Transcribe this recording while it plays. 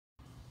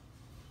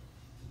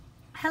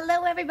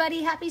Hello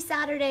everybody, happy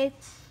Saturday.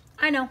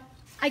 I know,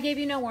 I gave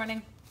you no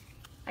warning.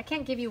 I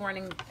can't give you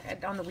warning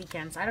on the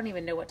weekends. I don't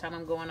even know what time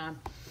I'm going on.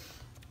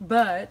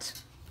 But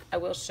I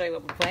will show you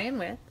what we're playing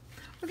with.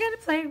 We're going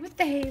to play with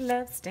the Hey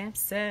Love stamp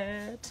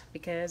set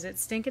because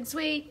it's stinking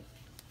sweet.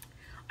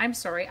 I'm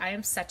sorry, I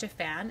am such a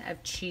fan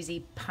of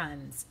cheesy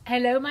puns.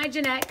 Hello, my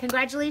Jeanette.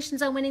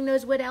 Congratulations on winning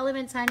those wood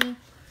elements, honey.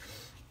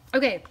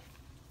 Okay,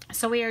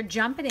 so we are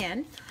jumping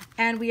in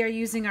and we are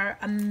using our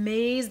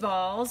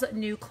Amazeballs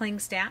new cling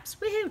stamps.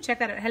 Woohoo, check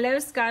that out. Hello,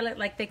 Scarlett,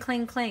 like they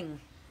cling cling.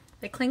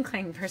 They cling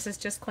cling versus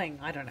just cling.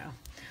 I don't know.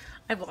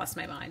 I've lost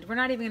my mind. We're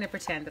not even going to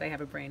pretend that I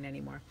have a brain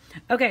anymore.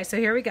 Okay, so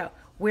here we go.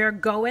 We're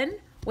going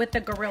with the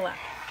gorilla.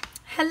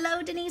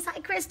 Hello, Denise. Hi,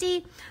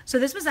 Christy. So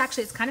this was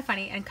actually, it's kind of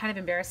funny and kind of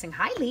embarrassing.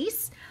 Hi,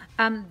 Lise.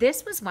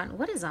 This was one.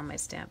 What is on my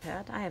stamp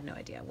pad? I have no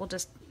idea. We'll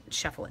just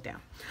shuffle it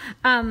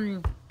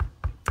down.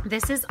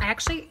 This is, I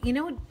actually, you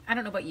know, I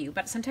don't know about you,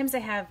 but sometimes I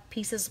have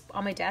pieces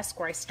on my desk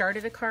where I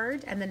started a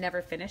card and then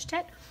never finished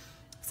it.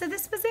 So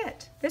this was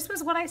it. This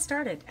was what I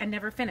started and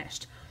never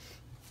finished.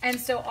 And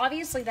so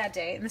obviously that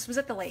day, and this was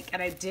at the lake,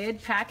 and I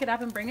did pack it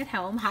up and bring it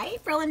home. Hi,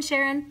 April and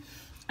Sharon.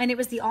 And it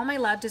was the All My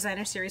Love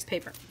Designer Series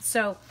paper.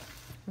 So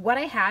what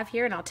I have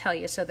here, and I'll tell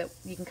you so that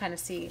you can kind of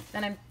see,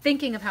 and I'm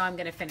thinking of how I'm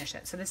going to finish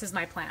it. So this is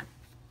my plan.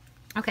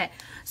 Okay,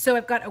 so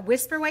I've got a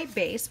Whisper White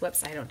base.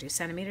 Whoops, I don't do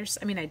centimeters.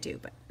 I mean, I do,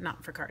 but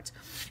not for cards.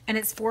 And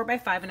it's 4 by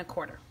 5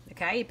 1/4.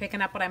 Okay, you picking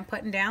up what I'm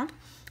putting down?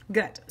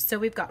 Good. So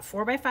we've got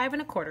 4 by 5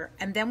 1/4,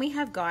 and then we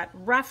have got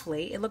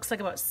roughly, it looks like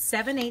about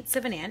 7/8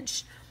 of an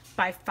inch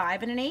by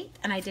 5 1/8,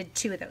 and I did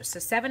 2 of those. So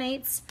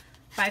 7/8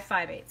 by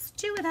 5/8.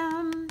 2 of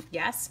them.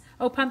 Yes.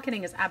 Oh,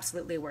 pumpkining is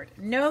absolutely a word.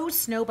 No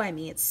snow by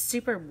me. It's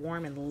super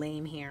warm and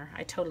lame here.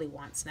 I totally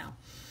want snow.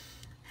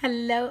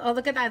 Hello. Oh,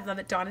 look at that. I love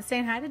it. Donna's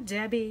saying hi to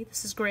Debbie.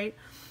 This is great.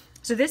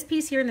 So this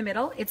piece here in the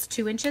middle, it's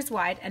 2 inches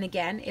wide. And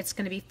again, it's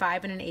going to be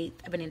 5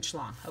 1/8 of an inch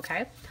long.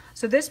 Okay.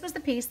 So this was the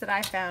piece that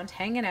I found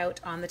hanging out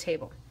on the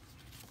table.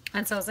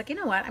 And so I was like, you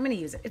know what? I'm going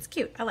to use it. It's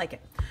cute. I like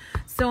it.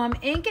 So I'm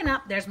inking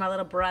up. There's my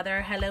little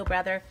brother. Hello,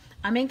 brother.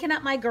 I'm inking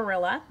up my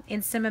gorilla in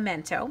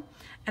Cimamento.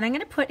 And I'm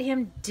going to put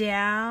him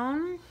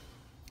down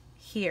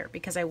here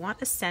because I want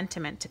the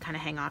sentiment to kind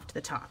of hang off to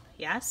the top.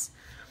 Yes?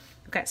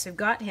 Okay, so we've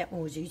got him.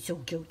 Oh, he's so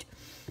cute.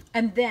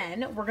 And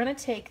then we're going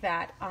to take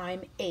that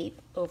I'm ape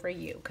over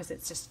you because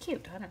it's just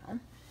cute. I don't know.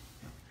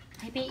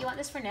 Hey, Pete, you want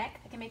this for Nick?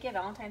 I can make you a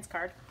Valentine's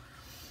card.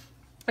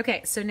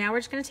 Okay, so now we're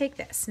just going to take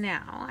this.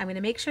 Now, I'm going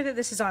to make sure that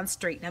this is on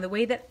straight. Now, the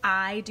way that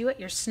I do it,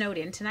 you're snowed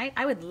in tonight.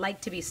 I would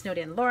like to be snowed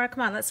in. Laura,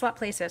 come on, let's swap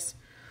places.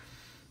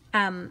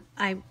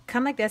 I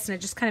come like this, and I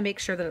just kind of make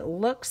sure that it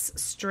looks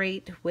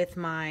straight with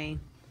my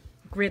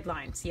grid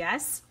lines.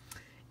 Yes?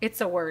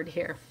 It's a word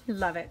here.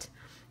 Love it.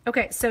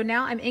 Okay, so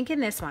now I'm inking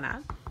this one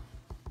up.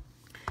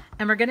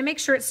 And we're going to make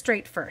sure it's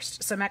straight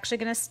first. So I'm actually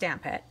going to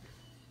stamp it.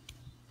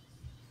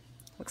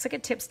 Looks like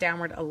it tips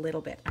downward a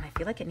little bit, and I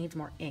feel like it needs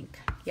more ink.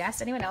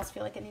 Yes? Anyone else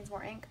feel like it needs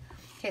more ink?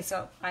 Okay,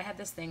 so I have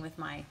this thing with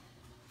my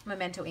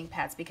Memento ink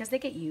pads because they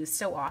get used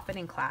so often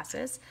in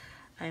classes.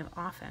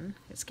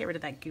 Let's get rid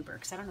of that goober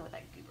because I don't know what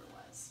that goober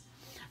was.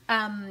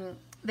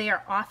 They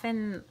are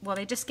often, well,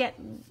 they just get,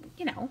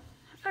 you know,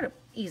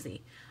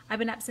 easy. I've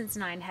been up since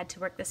 9, had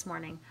to work this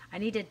morning. I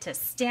needed to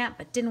stamp,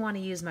 but didn't want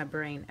to use my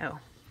brain. Oh,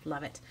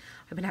 love it.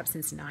 I've been up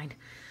since 9.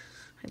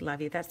 I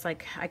love you. That's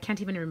like, I can't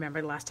even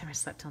remember the last time I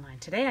slept till 9.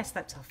 Today I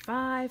slept till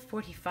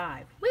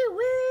 5:45. Woo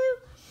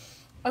woo.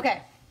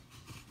 Okay.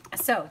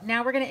 So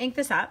now we're going to ink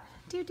this up.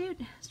 Dude.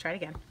 Let's try it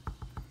again.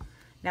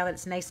 Now that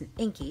it's nice and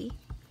inky.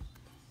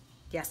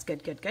 Yes,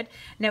 good.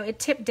 Now it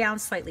tipped down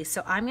slightly.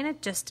 So I'm going to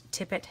just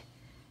tip it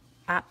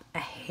up a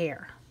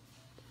hair.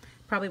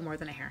 Probably more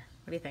than a hair.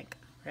 What do you think?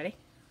 Ready?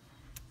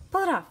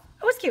 Pull it off.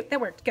 Oh, it's cute.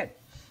 That worked. Good.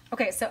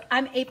 Okay, so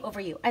I'm ape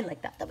over you. I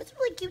like that. That was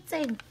really cute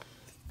saying.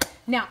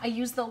 Now, I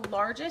use the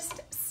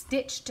largest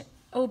stitched,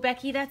 oh,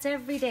 Becky, that's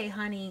every day,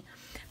 honey.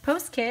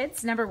 Post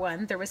kids, number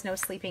 1, there was no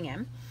sleeping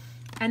in.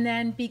 And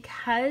then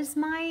because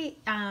my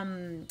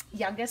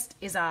youngest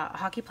is a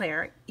hockey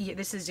player,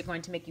 this is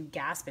going to make you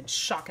gasp in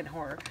shock and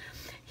horror.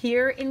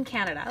 Here in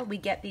Canada, we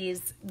get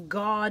these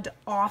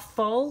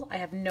god-awful, I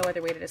have no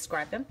other way to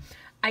describe them,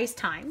 ice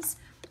times.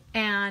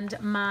 And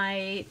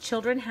my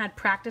children had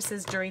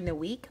practices during the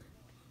week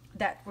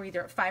that were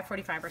either at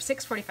 5:45 or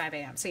 6:45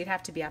 a.m. So you'd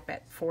have to be up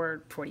at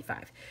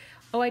 4:45.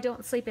 Oh, I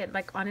don't sleep in.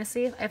 Like,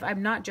 honestly, if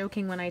I'm not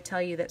joking when I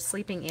tell you that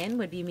sleeping in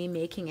would be me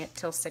making it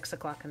till 6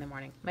 o'clock in the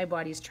morning. My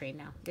body's trained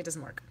now. It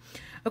doesn't work.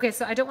 Okay,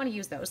 so I don't want to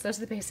use those. Those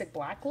are the basic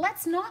black.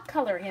 Let's not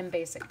color him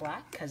basic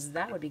black because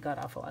that would be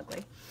god-awful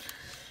ugly.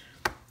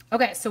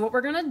 Okay, so what we're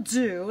going to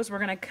do is we're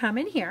going to come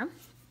in here.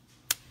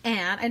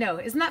 And I know,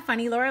 isn't that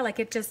funny, Laura? Like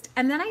it just,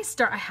 and then I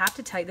have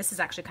to tell you, this is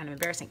actually kind of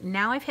embarrassing.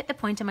 Now I've hit the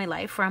point in my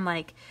life where I'm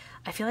like,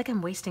 I feel like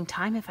I'm wasting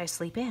time if I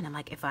sleep in. I'm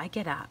like, if I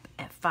get up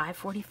at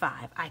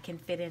 5:45, I can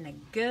fit in a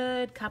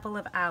good couple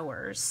of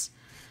hours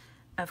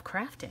of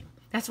crafting.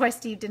 That's why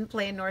Steve didn't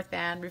play in North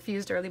Van,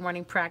 refused early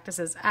morning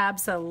practices.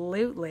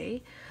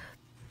 Absolutely.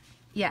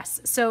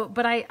 Yes. So,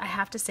 but I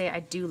have to say,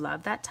 I do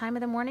love that time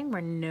of the morning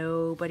where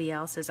nobody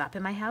else is up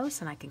in my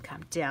house and I can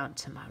come down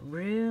to my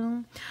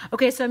room.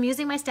 Okay, so I'm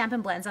using my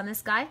Stampin' Blends on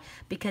this guy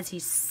because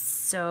he's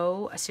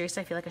so,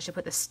 seriously, I feel like I should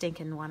put the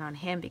stinking one on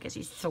him because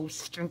he's so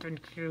stinking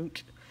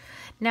cute.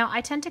 Now,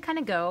 I tend to kind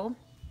of go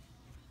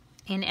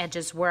in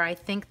edges where I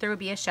think there would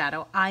be a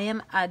shadow. I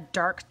am a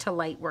dark to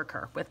light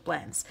worker with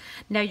blends.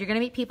 Now, you're going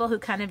to meet people who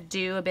kind of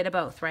do a bit of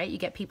both, right? You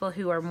get people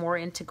who are more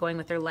into going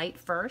with their light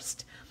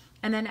first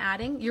and then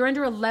adding. You're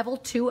under a level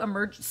 2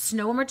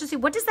 snow emergency.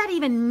 What does that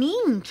even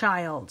mean,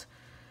 child?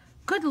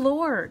 Good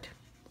Lord.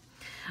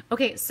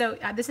 Okay, so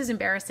this is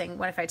embarrassing.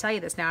 What if I tell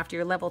you this now after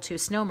your level 2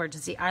 snow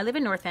emergency? I live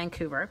in North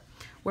Vancouver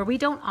where we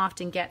don't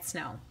often get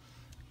snow.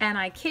 And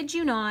I kid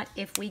you not,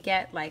 if we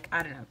get like,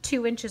 I don't know,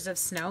 2 inches of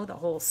snow, the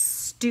whole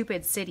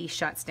stupid city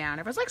shuts down.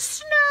 Everyone's like,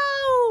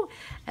 snow!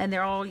 And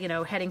they're all, you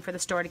know, heading for the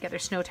store to get their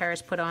snow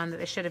tires put on that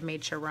they should have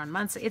made sure were on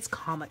months. It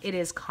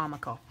is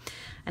comical.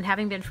 And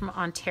having been from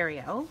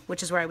Ontario,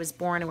 which is where I was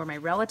born and where my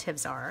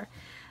relatives are,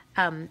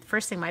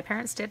 first thing my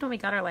parents did when we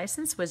got our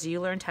license was you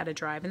learned how to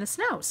drive in the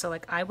snow. So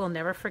like, I will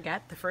never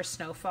forget the first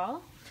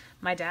snowfall.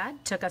 My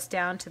dad took us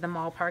down to the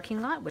mall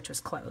parking lot, which was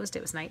closed.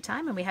 It was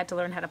nighttime, and we had to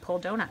learn how to pull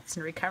donuts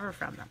and recover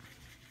from them.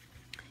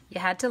 You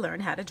had to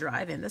learn how to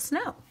drive in the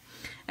snow.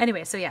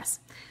 Anyway, so yes,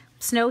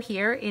 snow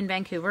here in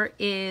Vancouver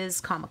is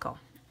comical.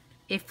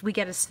 If we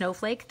get a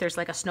snowflake, there's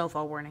like a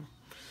snowfall warning.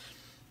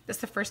 This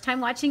is the first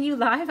time watching you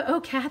live? Oh,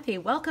 Kathy,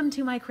 welcome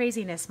to my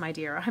craziness, my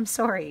dear. I'm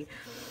sorry.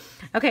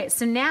 Okay,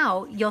 so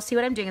now you'll see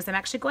what I'm doing is I'm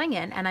actually going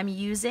in and I'm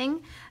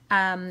using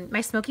my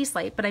Smoky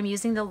Slate, but I'm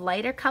using the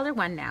lighter color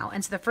one now.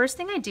 And so the first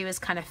thing I do is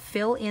kind of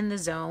fill in the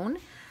zone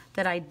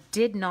that I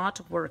did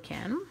not work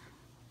in.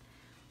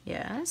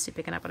 Yes, you're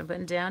picking up what I'm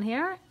putting down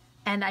here.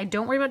 And I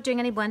don't worry about doing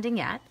any blending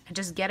yet. I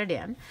just get it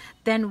in.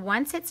 Then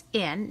once it's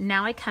in,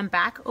 now I come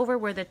back over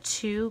where the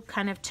 2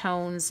 kind of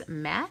tones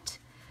met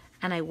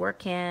and I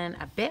work in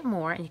a bit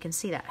more. And you can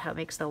see that, how it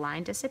makes the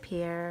line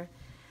disappear,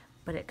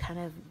 but it kind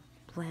of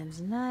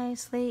blends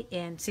nicely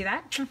in. See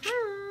that?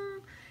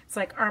 It's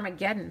like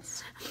Armageddon.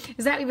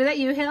 Was that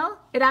you, Hill?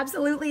 It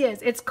absolutely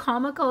is. It's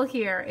comical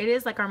here. It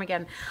is like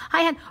Armageddon.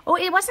 Hi, Hen. Oh,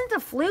 it wasn't the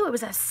flu. It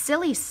was a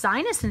silly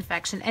sinus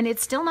infection, and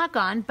it's still not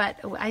gone, but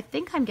I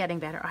think I'm getting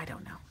better. I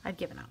don't know. I've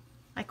given up.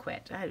 I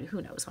quit.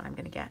 Who knows what I'm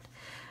going to get.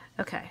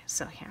 Okay,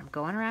 so here, I'm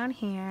going around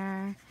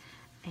here,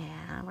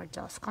 and we're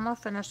just going to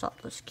finish up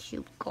this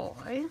cute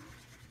guy.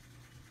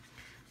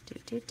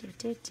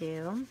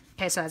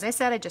 Okay, so as I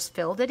said, I just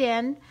filled it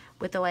in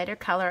with the lighter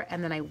color,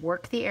 and then I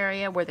work the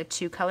area where the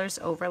 2 colors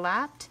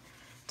overlapped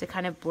to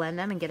kind of blend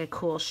them and get a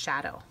cool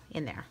shadow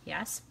in there.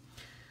 Yes?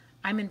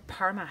 I'm in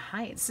Parma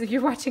Heights. So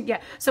you're watching,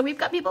 yeah. So we've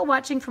got people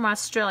watching from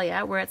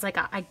Australia where it's like,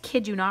 I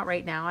kid you not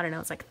right now, I don't know,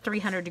 it's like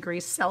 300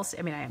 degrees Celsius.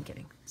 I mean, I am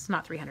kidding. It's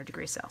not 300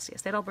 degrees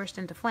Celsius. They'd all burst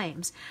into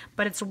flames,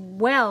 but it's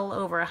well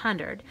over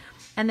 100.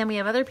 And then we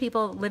have other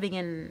people living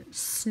in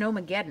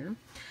Snowmageddon.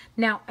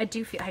 Now, I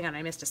do feel, hang on,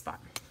 I missed a spot.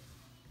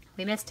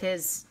 We missed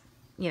his,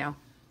 you know,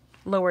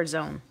 lower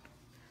zone.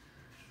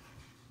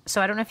 So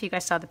I don't know if you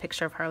guys saw the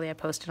picture of Harley I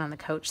posted on the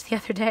couch the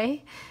other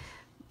day,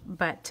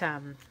 but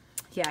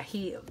yeah,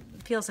 he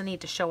feels the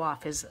need to show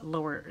off his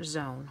lower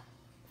zone.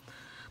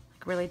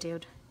 Like, really,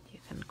 dude? You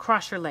can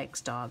cross your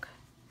legs, dog.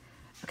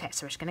 Okay,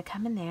 so we're just going to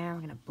come in there.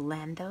 We're going to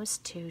blend those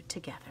 2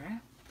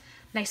 together.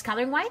 Nice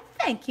coloring white.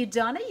 Thank you,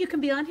 Donna. You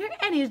can be on here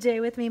any day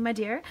with me, my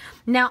dear.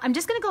 Now, I'm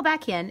just going to go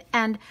back in,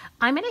 and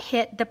I'm going to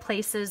hit the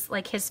places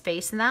like his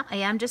face and that. I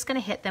am just going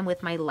to hit them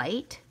with my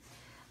light.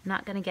 I'm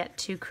not going to get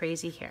too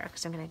crazy here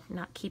because I'm going to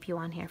not keep you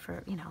on here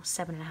for, you know,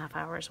 7.5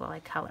 hours while I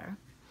color.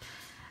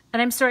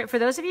 And I'm sorry, for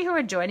those of you who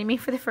are joining me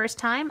for the first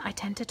time, I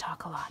tend to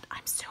talk a lot.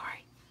 I'm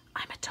sorry.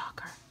 I'm a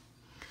talker.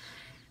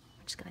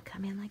 I'm just going to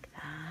come in like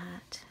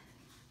that.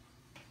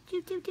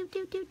 Do, do, do,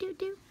 do, do, do,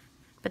 do.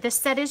 But this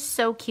set is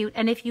so cute,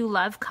 and if you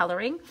love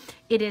coloring,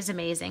 it is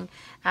amazing.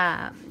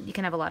 You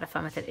can have a lot of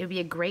fun with it. It would be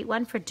a great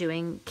one for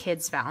doing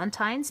kids'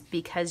 Valentines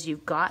because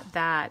you've got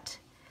that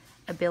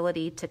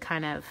ability to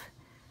kind of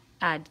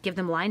give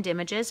them lined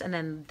images and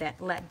then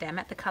let them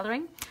at the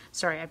coloring.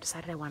 Sorry, I've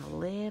decided I want a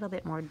little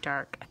bit more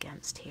dark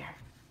against here.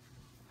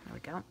 There we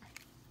go.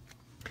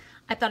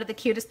 I thought of the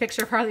cutest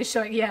picture of Harley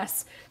showing.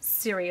 Yes,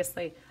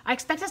 seriously. I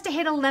expect us to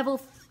hit a level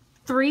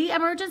 3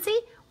 emergency?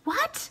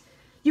 What?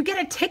 You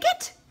get a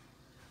ticket?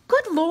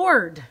 Good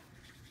Lord.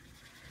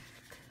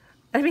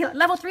 I mean,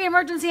 level 3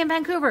 emergency in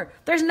Vancouver.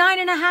 There's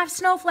 9.5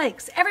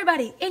 snowflakes.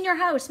 Everybody in your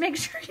house, make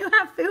sure you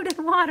have food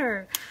and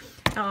water.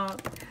 Oh,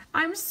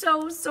 I'm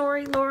so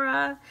sorry,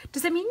 Laura.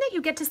 Does it mean that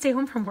you get to stay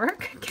home from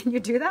work? Can you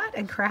do that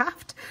and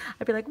craft?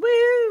 I'd be like,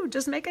 woo,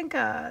 just making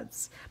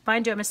cuts.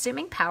 Mind you, I'm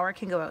assuming power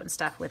can go out and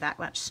stuff with that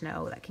much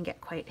snow. That can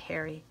get quite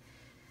hairy.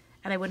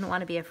 And I wouldn't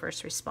want to be a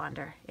first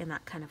responder in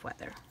that kind of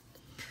weather.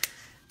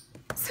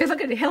 So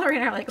look at Hillary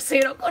and I are like, so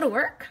you don't go to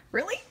work?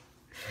 Really?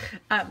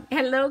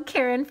 Hello,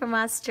 Karen from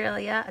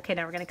Australia. Okay,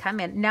 now we're going to come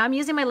in. Now I'm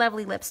using my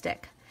lovely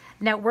lipstick.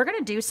 Now we're going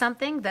to do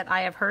something that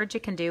I have heard you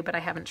can do, but I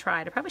haven't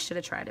tried. I probably should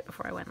have tried it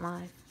before I went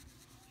live.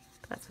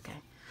 But that's okay.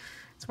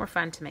 It's more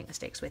fun to make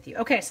mistakes with you.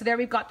 Okay, so there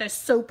we've got this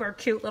super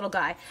cute little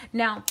guy.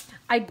 Now,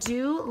 I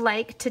do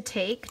like to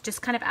take,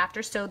 just kind of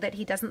after, so that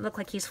he doesn't look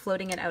like he's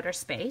floating in outer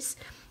space.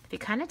 If you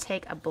kind of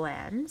take a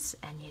blend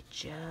and you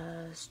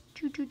just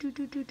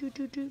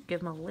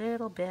give him a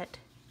little bit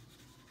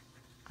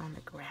on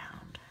the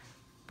ground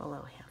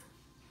below him.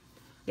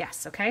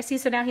 Yes, okay, see,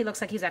 so now he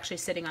looks like he's actually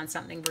sitting on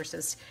something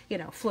versus, you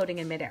know, floating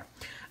in midair.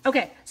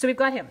 Okay, so we've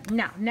got him.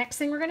 Now, next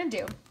thing we're gonna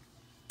do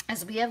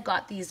is we have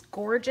got these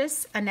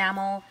gorgeous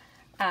enamel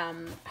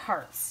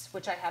hearts,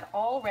 which I had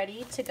all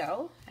ready to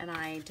go.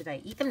 And did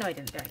I eat them? No, I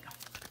didn't. There we go.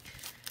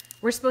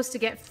 We're supposed to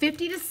get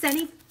 50 to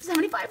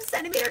 75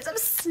 centimeters of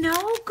snow.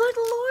 Good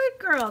Lord,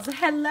 girls.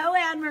 Hello,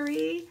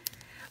 Anne-Marie.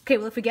 Okay,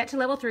 well, if we get to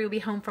level 3, we'll be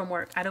home from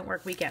work. I don't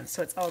work weekends,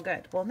 so it's all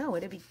good. Well, no,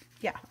 it'd be,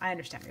 yeah, I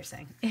understand what you're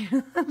saying.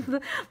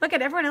 Look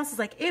at everyone else is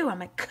like, ew, I'm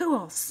like,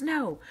 cool,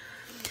 snow.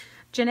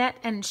 Jeanette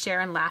and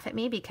Sharon laugh at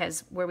me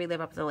because where we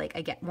live up the lake,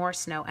 I get more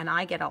snow, and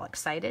I get all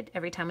excited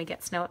every time we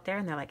get snow up there,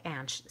 and they're like,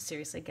 Anne,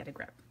 seriously, get a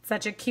grip.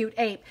 Such a cute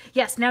ape.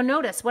 Yes, now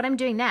notice what I'm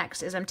doing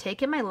next is I'm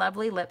taking my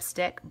lovely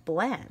lipstick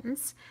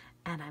blends,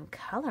 and I'm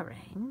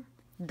coloring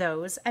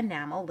those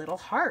enamel little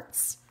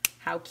hearts.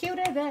 How cute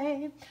are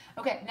they?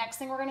 Okay, next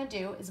thing we're going to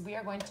do is we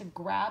are going to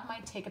grab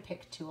my Take a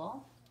Pic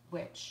tool,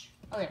 which,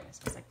 oh, there it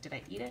is. It's like, did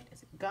I eat it?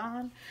 Is it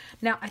gone?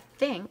 Now, I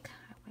think,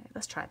 wait,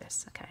 let's try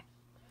this, okay.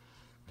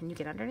 Can you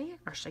get underneath,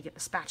 or should I get the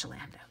spatula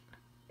hand out?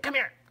 Come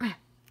here.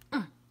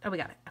 Oh, we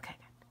got it. Okay.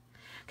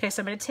 Okay,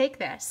 so I'm going to take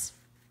this.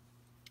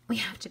 We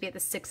have to be at the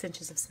 6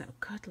 inches of snow.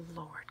 Good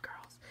Lord,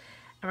 girls.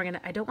 And we're going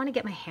to, I don't want to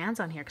get my hands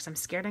on here because I'm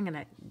scared I'm going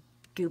to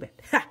goob it.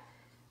 Ha!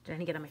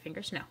 Did I get on my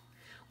fingers? No.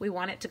 We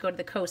want it to go to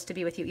the coast to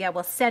be with you. Yeah,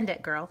 well, send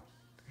it, girl,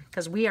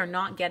 because we are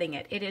not getting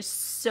it. It is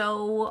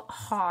so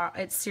hot.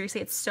 It's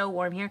seriously, it's so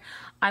warm here.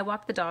 I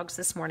walked the dogs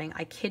this morning.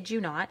 I kid you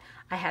not.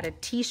 I had a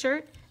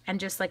t-shirt and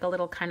just like a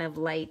little kind of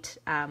light,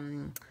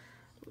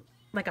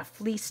 like a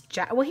fleece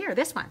jacket. Well, here,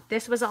 this one.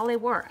 This was all I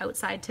wore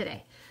outside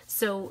today.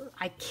 So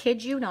I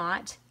kid you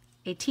not,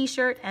 a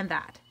t-shirt and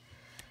that.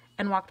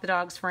 And walked the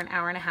dogs for an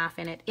hour and a half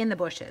in it in the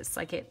bushes.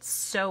 Like, it's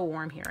so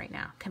warm here right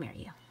now. Come here,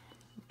 you.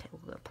 Okay,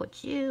 we'll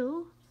put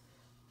you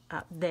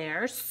up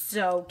there.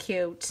 So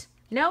cute.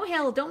 No,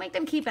 Hill, don't make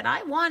them keep it.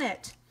 I want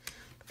it.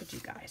 Look at you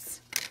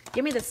guys.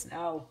 Give me the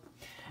snow.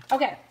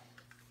 Okay.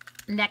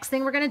 Next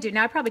thing we're going to do,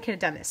 now I probably could have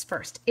done this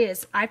first,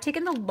 is I've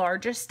taken the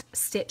largest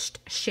stitched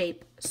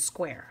shape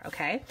square,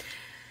 okay?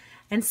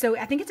 And so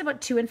I think it's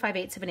about 2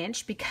 5/8 of an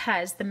inch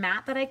because the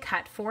mat that I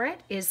cut for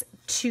it is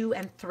 2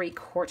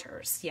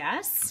 3/4,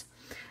 yes?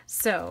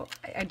 So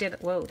I did,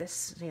 whoa,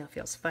 this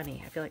feels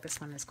funny. I feel like this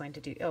one is going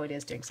to do, oh, it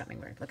is doing something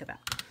weird. Look at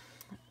that.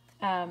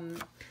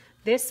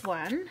 This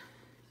one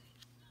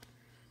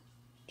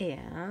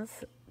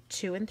is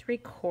 2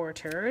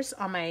 3/4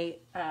 on my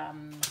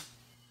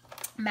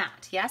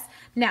mat, yes?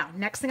 Now,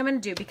 next thing I'm going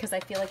to do, because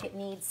I feel like it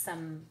needs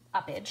some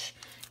uppage,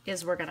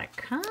 is we're going to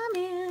come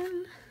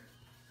in.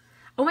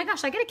 Oh my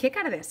gosh, I get a kick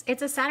out of this.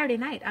 It's a Saturday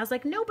night. I was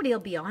like, nobody will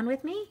be on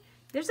with me.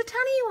 There's a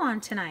ton of you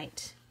on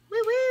tonight.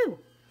 Woo-woo.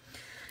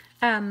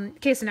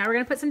 Okay, so now we're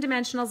going to put some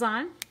dimensionals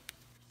on.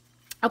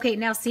 Okay,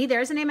 now see,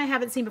 there's a name I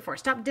haven't seen before.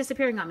 Stop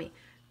disappearing on me.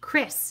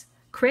 Chris.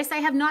 Chris, I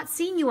have not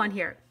seen you on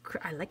here.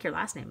 I like your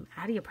last name.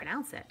 How do you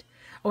pronounce it?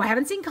 Oh, I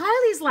haven't seen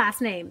Kylie's last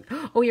name.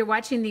 Oh, you're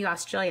watching the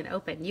Australian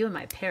Open. You and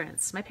my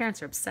parents. My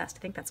parents are obsessed. I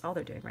think that's all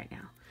they're doing right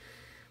now.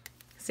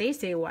 See,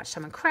 so you watch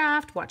someone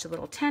craft, watch a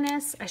little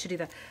tennis. I should do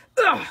the,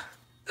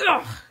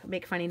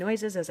 make funny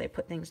noises as I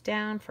put things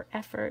down for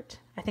effort.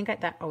 I think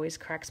that always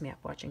cracks me up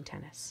watching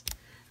tennis.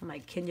 I'm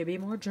like, can you be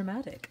more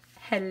dramatic?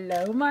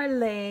 Hello,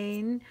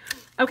 Marlene.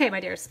 Okay, my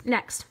dears,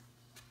 next.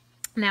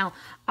 Now,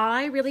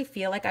 I really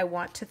feel like I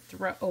want to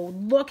throw, oh,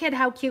 look at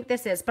how cute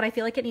this is, but I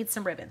feel like it needs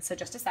some ribbon. So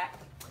just a sec.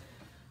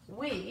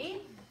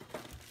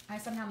 I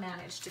somehow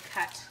managed to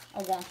cut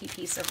a wonky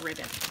piece of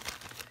ribbon.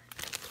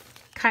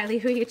 Kylie,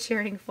 who are you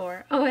cheering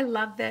for? Oh, I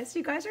love this.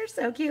 You guys are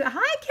so cute.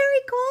 Hi,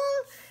 Carrie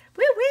Cole.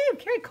 Woo-woo,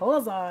 Carrie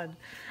Cole's on.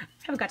 I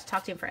haven't got to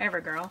talk to him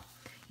forever, girl.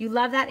 You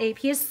love that ape.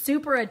 He is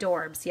super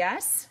adorbs,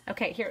 yes?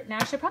 Okay, here. Now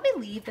I should probably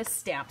leave the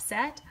stamp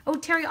set. Oh,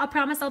 Terry, I'll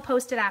promise I'll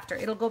post it after.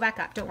 It'll go back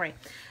up. Don't worry.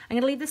 I'm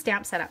going to leave the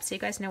stamp set up so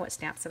you guys know what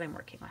stamp set I'm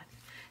working with.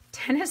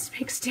 Tennis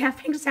makes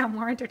stamping sound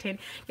more entertaining.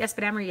 Yes,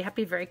 but Emery, you have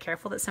to be very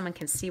careful that someone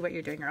can see what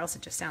you're doing or else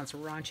it just sounds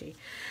raunchy.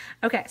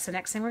 Okay, so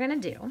next thing we're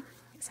going to do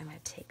is I'm going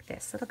to take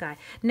this little guy.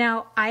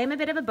 Now, I am a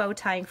bit of a bow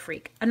tying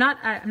freak. I'm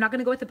not going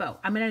to go with the bow.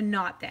 I'm going to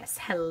knot this.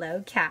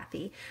 Hello,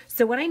 Kathy.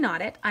 So when I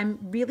knot it, I'm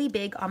really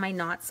big on my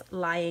knots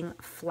lying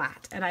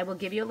flat. And I will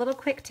give you a little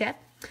quick tip.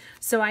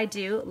 So I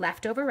do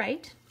left over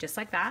right, just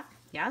like that.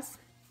 Yes.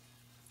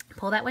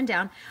 Pull that one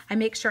down. I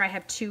make sure I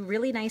have 2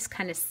 really nice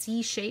kind of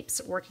C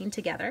shapes working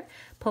together.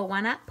 Pull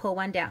one up, pull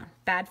one down.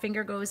 Bad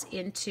finger goes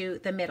into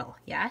the middle.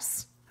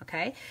 Yes.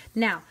 Okay.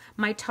 Now,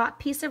 my top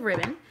piece of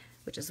ribbon,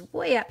 which is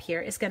way up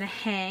here, is going to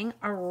hang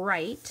a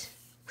right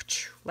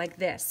like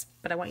this.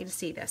 But I want you to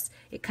see this.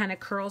 It kind of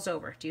curls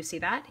over. Do you see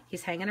that?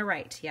 He's hanging a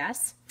right.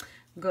 Yes.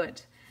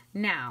 Good.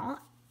 Now,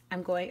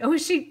 I'm going, oh,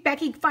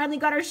 Becky finally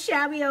got her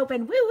chamois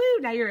open. Woo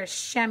woo. Now you're a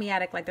chamois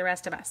addict like the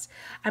rest of us.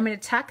 I'm going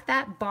to tuck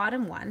that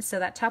bottom one. So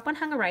that top one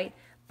hung a right,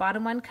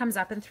 bottom one comes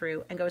up and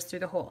through and goes through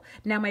the hole.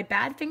 Now my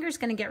bad finger is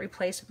going to get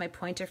replaced with my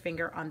pointer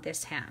finger on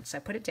this hand. So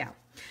I put it down.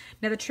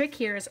 Now the trick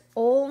here is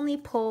only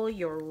pull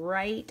your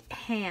right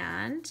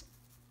hand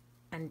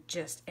and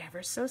just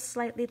ever so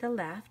slightly the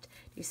left.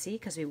 You see,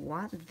 because we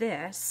want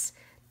this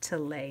to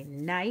lay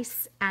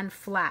nice and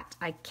flat.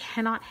 I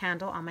cannot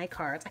handle on my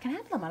cards. I can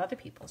handle them on other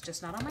people's,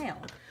 just not on my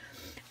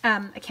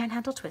own. I can't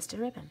handle twisted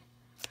ribbon.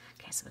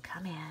 Okay, so we'll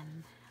come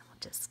in. We'll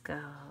just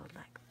go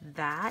like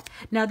that.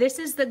 Now this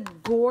is the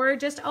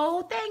gorgeous,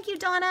 oh, thank you,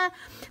 Donna.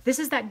 This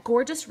is that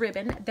gorgeous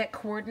ribbon that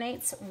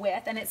coordinates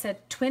with, and it's a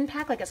twin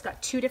pack, like it's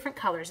got 2 different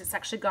colors. It's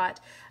actually got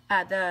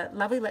the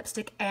lovely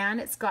lipstick and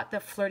it's got the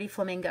flirty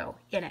flamingo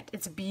in it.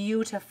 It's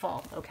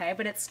beautiful, okay?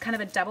 But it's kind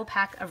of a double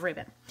pack of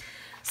ribbon.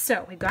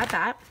 So we've got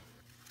that.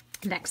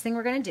 Next thing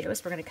we're going to do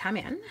is we're going to come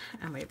in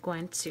and we're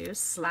going to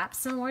slap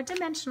some more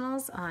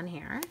dimensionals on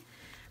here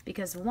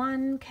because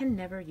one can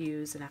never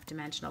use enough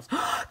dimensionals.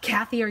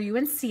 Kathy, are you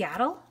in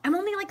Seattle? I'm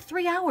only like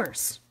 3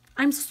 hours.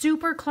 I'm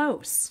super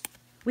close.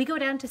 We go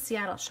down to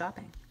Seattle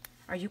shopping.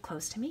 Are you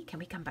close to me? Can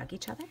we come bug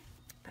each other?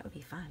 That would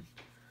be fun.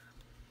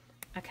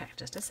 Okay,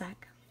 just a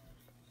sec.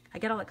 I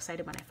get all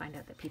excited when I find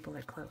out that people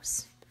are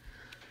close.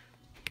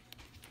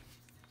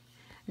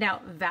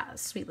 Now,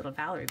 sweet little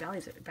Valerie.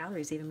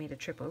 Valerie's even made a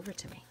trip over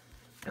to me.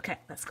 Okay,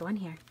 let's go in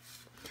here.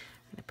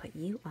 I'm going to put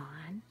you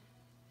on.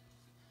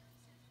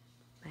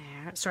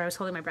 There. Sorry, I was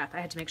holding my breath.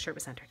 I had to make sure it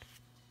was centered.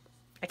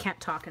 I can't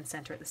talk and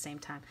center at the same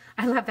time.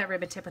 I love that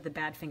ribbon tip with the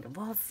bad finger.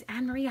 Well,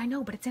 Anne-Marie, I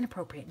know, but it's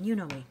inappropriate. You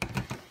know me.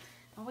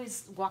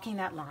 Always walking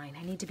that line.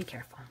 I need to be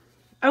careful.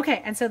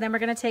 Okay, and so then we're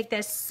going to take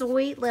this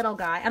sweet little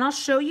guy, and I'll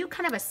show you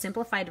kind of a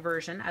simplified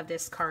version of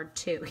this card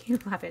too. You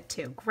love it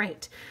too.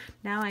 Great.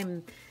 Now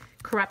I'm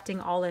corrupting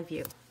all of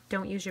you.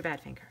 Don't use your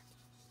bad finger.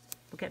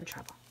 We'll get in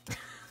trouble.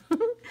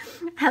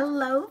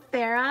 Hello,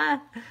 Farah.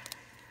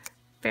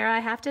 Farah, I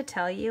have to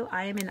tell you,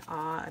 I am in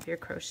awe of your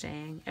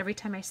crocheting. Every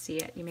time I see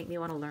it, you make me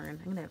want to learn.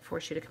 I'm going to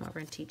force you to come over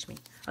and teach me.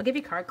 I'll give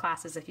you card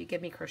classes if you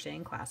give me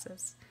crocheting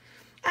classes.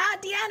 Ah,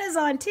 Deanna's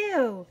on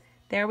too.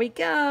 There we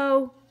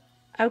go.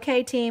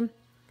 Okay, team.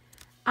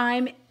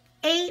 I'm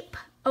ape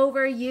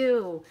over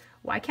you.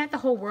 Why can't the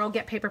whole world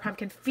get Paper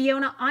Pumpkin?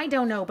 Fiona, I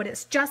don't know, but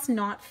it's just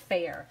not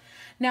fair.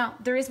 Now,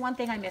 there is one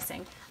thing I'm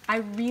missing. I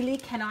really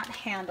cannot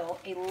handle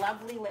a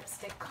lovely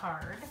lipstick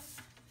card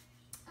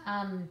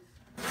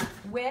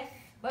with,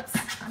 whoops,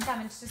 I'm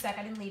coming just a sec,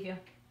 I didn't leave you.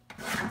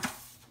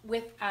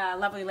 With a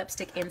lovely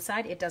lipstick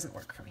inside, it doesn't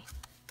work for me.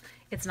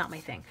 It's not my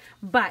thing.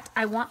 But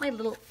I want my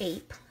little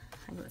ape.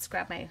 Let's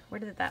grab my, where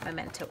did that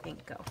Memento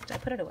ink go? Did I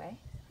put it away?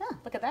 Oh,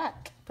 look at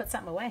that. Put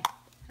something away.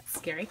 That's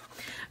scary.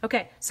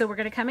 Okay, so we're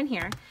going to come in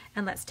here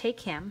and let's take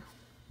him.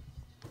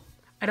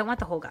 I don't want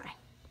the whole guy.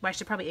 Well, I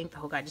should probably ink the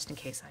whole guy just in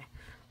case I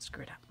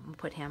screw it up. We'll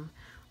put him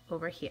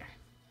over here.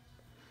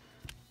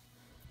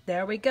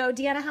 There we go.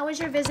 Deanna, how was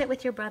your visit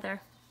with your brother?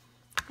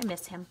 I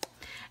miss him.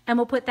 And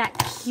we'll put that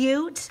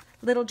cute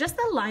little, just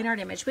the line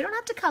art image. We don't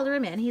have to color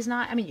him in. He's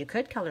not, I mean, you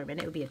could color him in.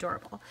 It would be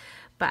adorable.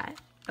 But,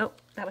 oh,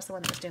 that was the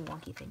one that was doing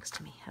wonky things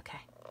to me. Okay.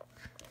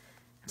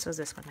 So is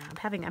this one now.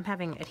 I'm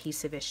having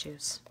adhesive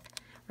issues.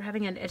 We're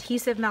having an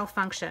adhesive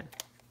malfunction.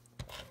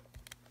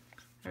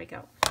 There we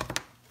go.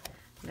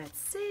 Let's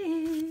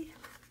see.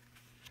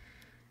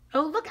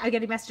 Oh, look, I'm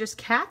getting messages.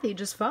 Kathy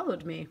just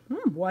followed me.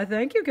 Why,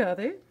 thank you,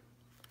 Kathy.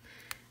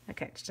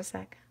 Okay, just a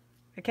sec.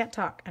 I can't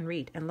talk and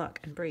read and look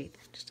and breathe.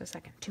 Just a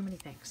second. Too many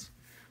things.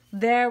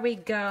 There we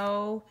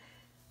go.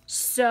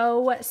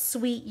 So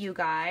sweet, you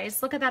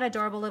guys. Look at that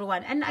adorable little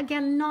one. And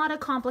again, not a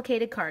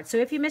complicated card. So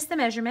if you miss the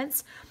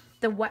measurements,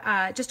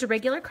 just a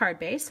regular card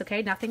base,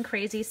 okay? Nothing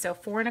crazy. So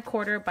 4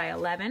 1/4 by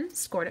 11,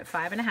 scored at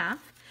 5 1/2.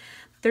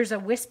 There's a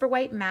Whisper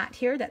White mat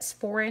here that's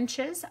 4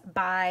 inches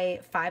by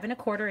 5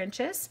 1/4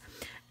 inches.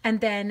 And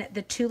then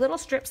the 2 little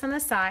strips on the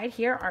side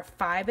here are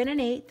 5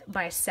 1/8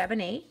 by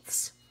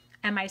 7/8.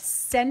 And my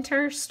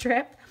center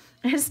strip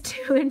is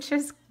 2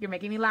 inches. You're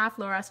making me laugh,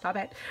 Laura. Stop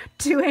it.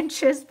 2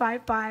 inches by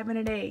 5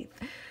 1/8.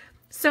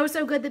 So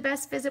good. The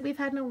best visit we've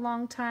had in a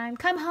long time.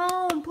 Come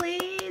home,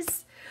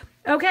 please.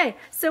 Okay,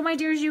 so my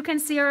dears, you can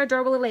see our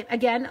adorable little ape.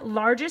 Again,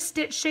 largest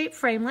stitch shape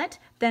framelit,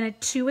 then a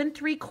 2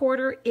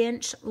 3/4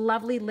 inch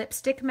lovely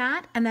lipstick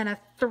mat, and then a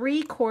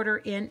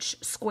 3/4 inch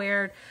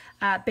squared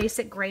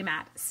basic gray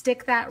mat.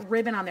 Stick that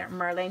ribbon on there.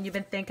 Marlene, you've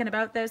been thinking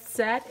about this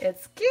set.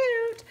 It's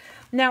cute.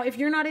 Now, if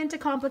you're not into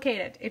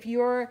complicated, if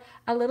you're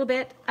a little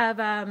bit of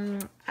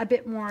a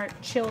bit more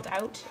chilled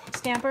out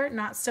stamper,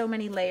 not so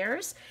many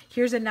layers,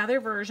 here's another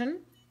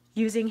version.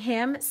 Using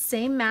him,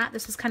 same mat.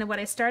 This is kind of what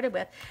I started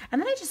with.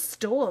 And then I just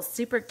stole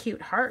super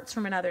cute hearts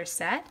from another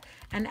set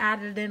and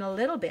added in a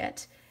little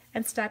bit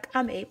and stuck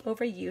Ape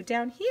over you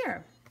down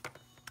here.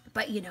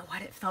 But you know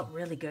what? It felt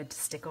really good to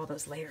stick all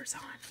those layers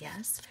on,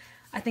 yes?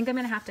 I think I'm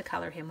going to have to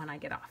color him when I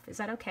get off. Is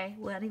that okay?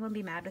 Will anyone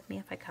be mad with me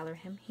if I color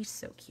him? He's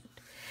so cute.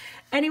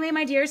 Anyway,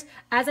 my dears,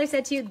 as I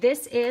said to you,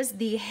 this is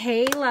the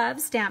Hey Love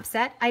stamp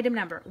set, item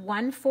number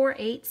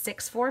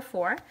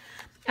 148644.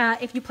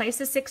 If you place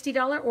a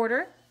 $60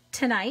 order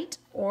tonight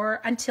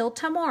or until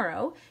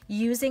tomorrow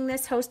using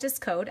this hostess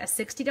code, a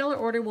 $60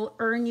 order will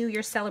earn you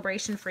your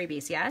celebration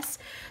freebies, yes?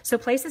 So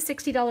place a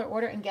 $60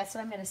 order and guess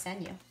what I'm going to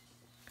send you?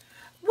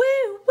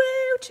 Woo,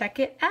 woo, check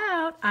it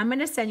out. I'm going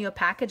to send you a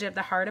package of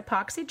the Hard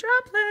Epoxy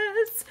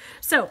droplets.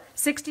 So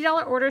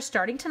 $60 order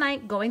starting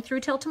tonight, going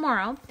through till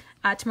tomorrow.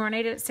 Tomorrow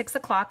night at 6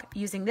 o'clock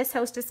using this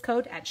hostess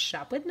code at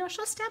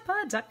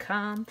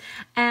shopwithnoshellstampa.com.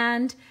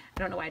 And I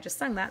don't know why I just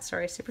sung that.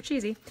 Sorry, super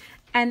cheesy.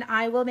 And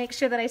I will make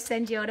sure that I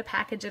send you out a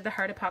package of the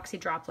Hard Epoxy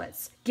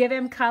droplets. Give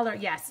him color.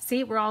 Yes,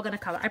 see, we're all going to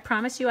color. I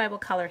promise you I will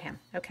color him,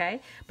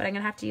 okay? But I'm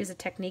going to have to use a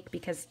technique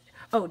because...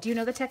 Oh, do you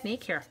know the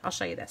technique? Here, I'll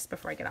show you this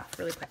before I get off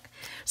really quick.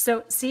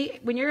 So see,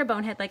 when you're a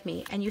bonehead like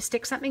me and you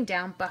stick something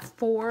down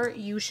before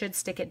you should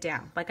stick it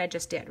down, like I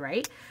just did,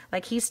 right?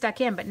 Like he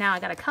stuck in, but now I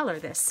got to color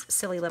this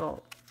silly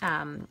little,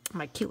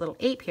 my cute little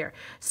ape here.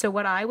 So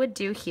what I would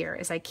do here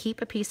is I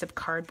keep a piece of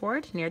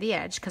cardboard near the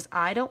edge because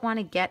I don't want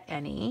to get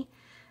any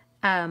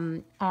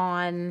on...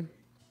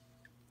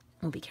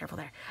 Oh, be careful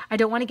there. I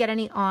don't want to get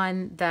any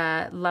on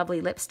the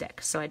lovely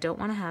lipstick, so I don't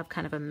want to have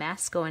kind of a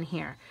mess going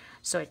here.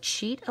 So I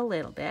cheat a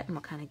little bit, and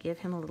we'll kind of give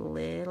him a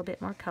little bit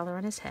more color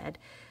on his head.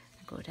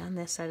 I'll go down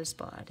this side of his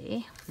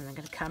body, and I'm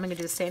going to come and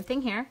do the same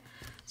thing here.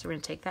 So we're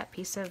going to take that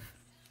piece of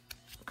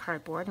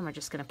cardboard, and we're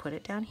just going to put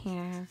it down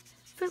here.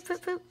 Boop,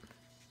 boop, boop.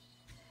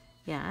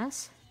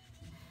 Yes.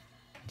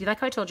 Do you like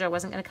how I told you I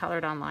wasn't going to color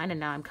it online, and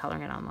now I'm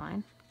coloring it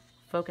online?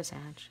 Focus,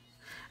 Ange.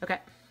 Okay.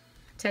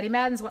 Teddy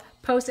Madden's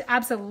Post-it,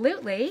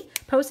 absolutely.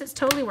 Post-its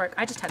totally work.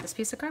 I just had this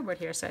piece of cardboard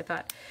here, so I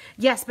thought,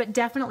 yes, but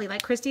definitely,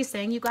 like Christy's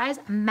saying, you guys,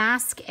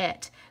 mask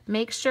it.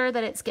 Make sure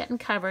that it's getting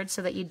covered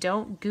so that you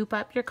don't goop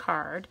up your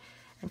card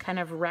and kind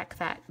of wreck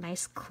that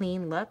nice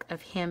clean look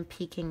of him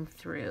peeking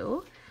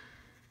through.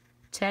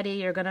 Teddy,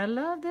 you're gonna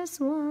love this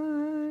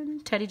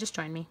one. Teddy, just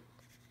join me.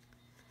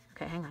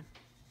 Okay, hang on.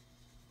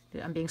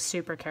 I'm being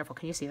super careful.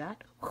 Can you see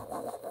that?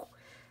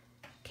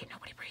 Okay,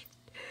 nobody breathe.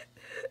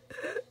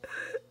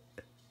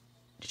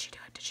 Did she do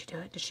it? Did she do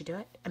it? Did she do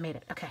it? I made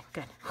it. Okay,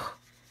 good.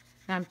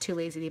 Now I'm too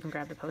lazy to even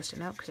grab the Post-it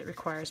note because it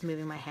requires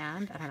moving my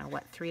hand. I don't know,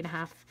 what,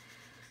 3.5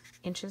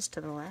 inches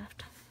to the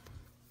left?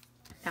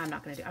 No, I'm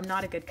not going to do it. I'm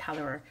not a good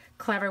colorer.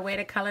 Clever way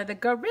to color the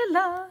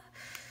gorilla.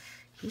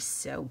 He's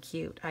so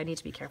cute. I need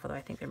to be careful, though.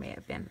 I think there may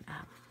have been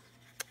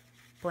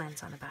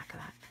blends on the back of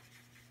that.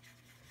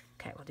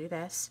 Okay, we'll do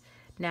this.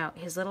 Now,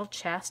 his little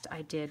chest,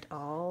 I did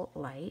all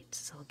light,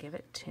 so I'll give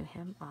it to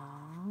him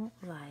all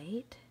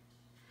light.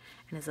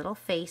 And his little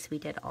face, we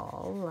did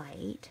all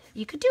light.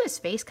 You could do his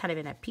face kind of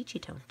in a peachy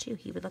tone, too.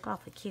 He would look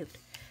awfully cute.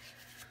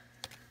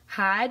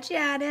 Hi,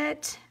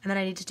 Janet. And then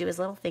I need to do his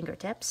little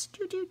fingertips.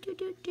 Do, do, do,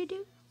 do, do,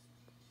 do.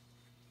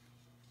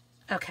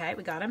 Okay,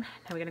 we got him. Now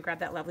we're going to grab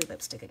that lovely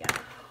lipstick again.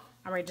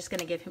 Are we just going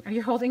to give him... Are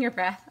you holding your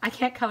breath? I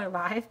can't color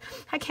live.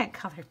 I can't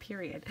color,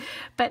 period.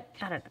 But,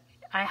 I don't know.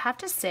 I have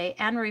to say,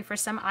 Anne-Marie, for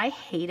some, I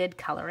hated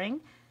coloring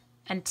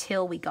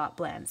until we got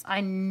blends.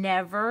 I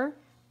never,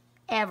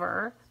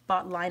 ever...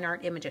 bought line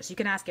art images. You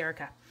can ask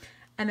Erica.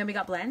 And then we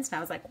got blends and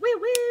I was like, woo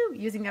woo,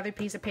 using the other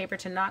piece of paper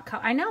to not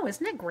color. I know,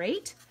 isn't it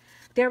great?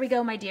 There we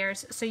go, my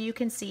dears. So you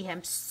can see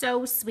him.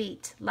 So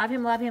sweet. Love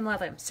him, love him,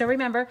 love him. So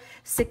remember,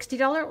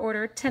 $60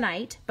 order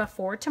tonight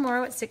before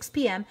tomorrow at 6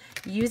 p.m.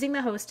 using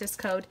the hostess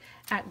code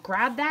at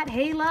Grab That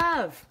Hey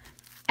Love.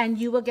 And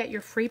you will get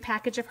your free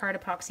package of Hard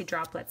Epoxy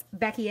droplets.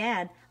 Becky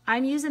Ann,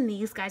 I'm using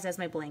these guys as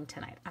my bling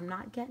tonight. I'm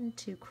not getting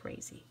too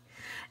crazy.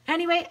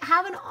 Anyway,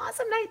 have an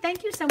awesome night.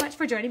 Thank you so much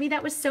for joining me.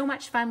 That was so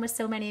much fun with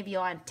so many of you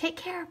on. Take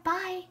care.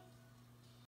 Bye.